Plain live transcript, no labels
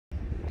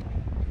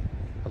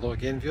Hello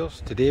again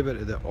viewers, today we're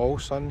at the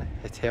Allsun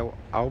Hotel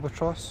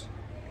Albatros,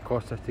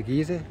 Costa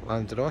Teguise,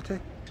 Lanzarote.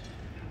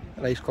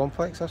 A nice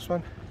complex this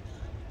one.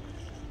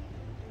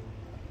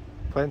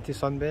 Plenty of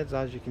sunbeds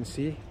as you can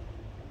see.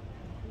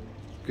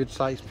 Good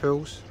sized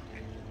pools.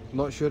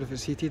 Not sure if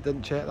it's heated,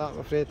 didn't check that I'm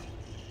afraid.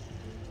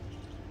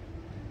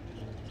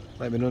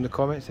 Let me know in the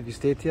comments if you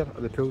stayed here.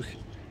 Are the pools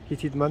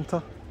heated in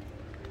winter?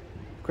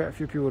 Quite a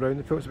few people around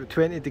the pool. It's about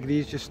 20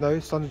 degrees just now,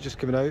 sun's just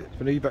coming out, it's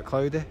been a wee bit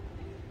cloudy.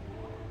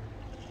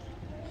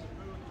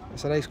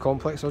 It's a nice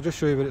complex. I'll just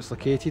show you where it's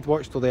located.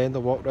 Watch till the end,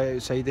 I'll walk right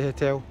outside the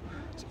hotel.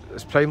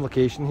 It's prime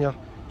location here.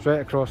 It's right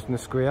across from the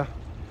square.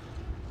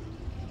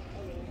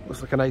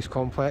 Looks like a nice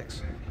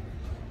complex.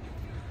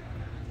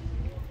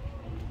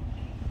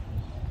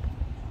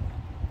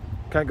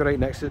 Can't go right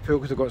next to the pool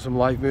because they've got some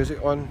live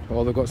music on,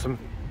 or they've got some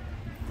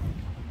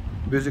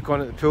music on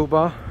at the pool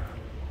bar.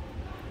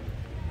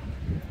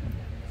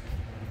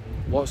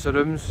 Lots of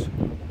rooms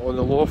on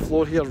the lower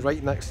floor here,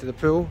 right next to the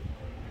pool.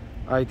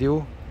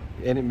 Ideal.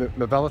 Any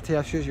mobility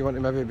issues, you want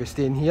to maybe be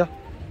staying here,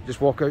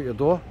 just walk out your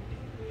door,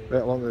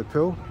 right along to the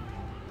pool.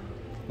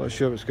 Not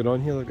sure what's going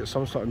on here, they've got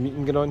some sort of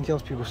meeting going on here,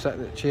 there's people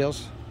sitting at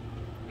chairs.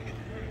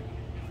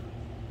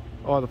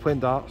 Oh, they're playing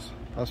darts,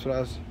 that's what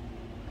it is.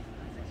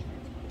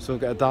 So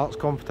we've got a darts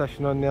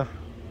competition on there.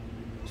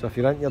 So if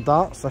you're into your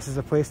darts, this is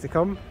the place to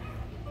come.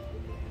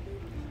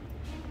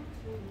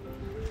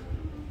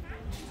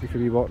 So you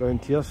can walk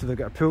around here, so they've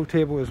got a pool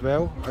table as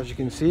well, as you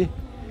can see.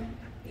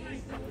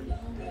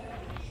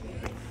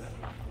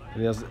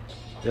 And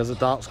there's a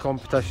darts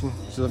competition,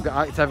 so they've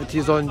got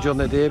activities on during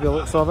the day by the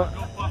looks of it.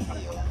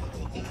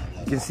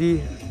 You can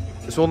see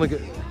it's only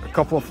got a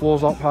couple of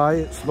floors up high,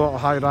 it's not a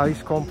high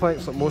rise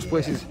complex like most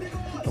places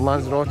in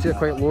Lanzarote, are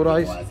quite low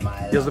rise.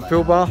 Here's the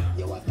pool bar,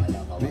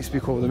 I need to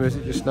speak over the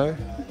music just now.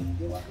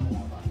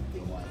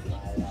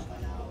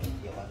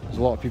 There's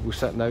a lot of people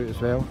sitting out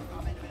as well,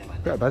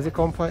 quite a busy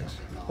complex,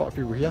 a lot of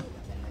people here.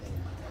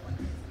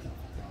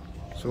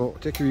 So I'll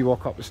take a wee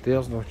walk up the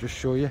stairs and I'll just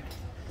show you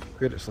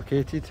where it's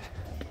located.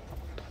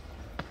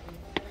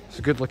 It's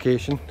a good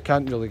location,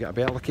 can't really get a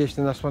better location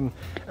than this one.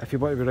 If you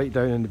want to be right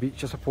down on the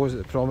beach, I suppose, at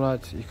the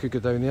promenade, you could go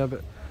down there,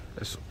 but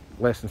it's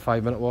less than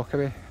 5-minute walk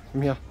away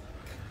from here.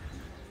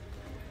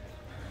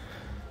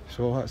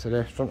 So that's a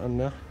restaurant in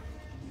there.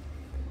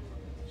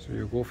 So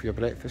you'll go for your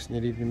breakfast and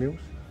your evening meals.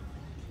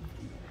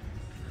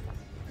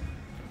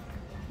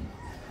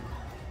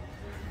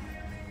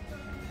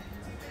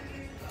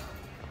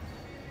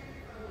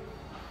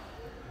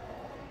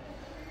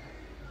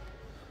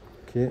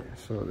 Okay,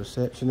 so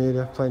reception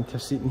area, plenty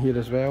of seating here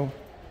as well.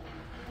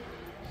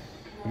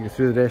 You can go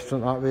through the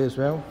restaurant that way as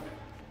well.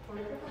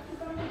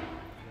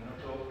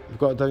 We've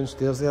got it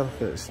downstairs there,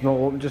 but it's not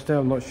open just now,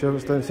 I'm not sure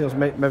what's downstairs.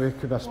 Maybe it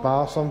could be a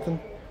spa or something.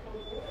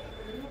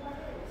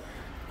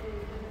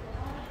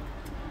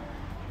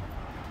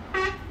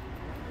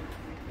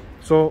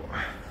 So,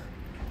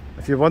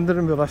 if you're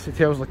wondering where this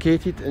hotel is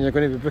located and you're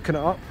going to be booking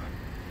it up,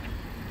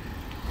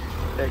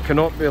 it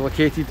cannot be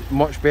located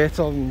much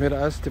better than where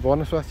it is, to be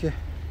honest with you.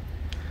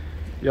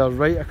 You're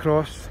right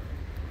across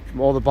from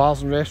all the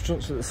bars and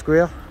restaurants at the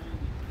square,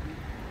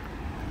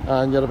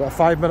 and you're about a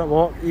 5-minute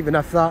walk. Even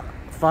if that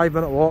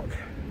 5-minute walk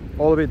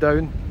all the way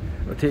down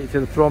will take you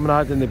to the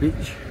promenade and the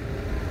beach.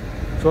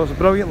 So it's a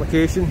brilliant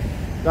location.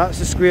 That's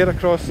the square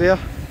across there.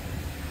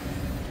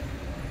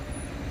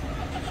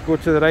 Just go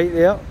to the right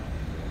there.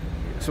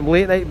 Some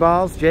late night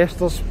bars,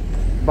 Jester's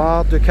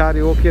bar, do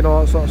karaoke and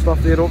all that sort of stuff.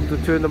 They're open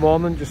till 2 in the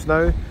morning just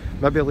now,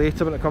 maybe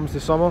later when it comes to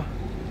summer.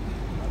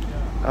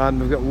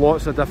 And we've got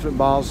lots of different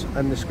bars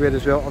in the square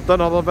as well. I've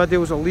done other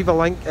videos, I'll leave a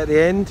link at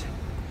the end.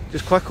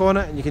 Just click on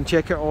it and you can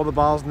check out all the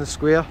bars in the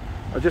square.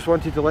 I just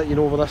wanted to let you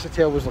know where this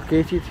hotel was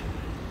located.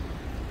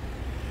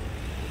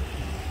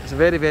 It's a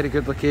very, very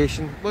good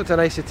location. Looked a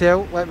nice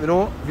hotel, let me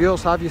know.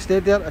 Viewers, have you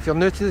stayed there? If you're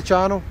new to the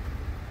channel,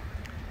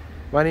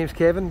 my name's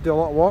Kevin, do a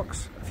lot of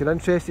walks. If you're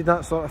interested in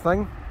that sort of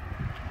thing,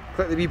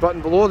 click the wee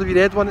button below, the wee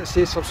red one that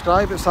says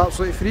subscribe, it's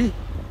absolutely free.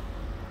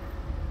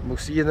 And we'll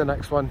see you in the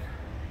next one.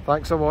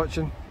 Thanks for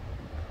watching.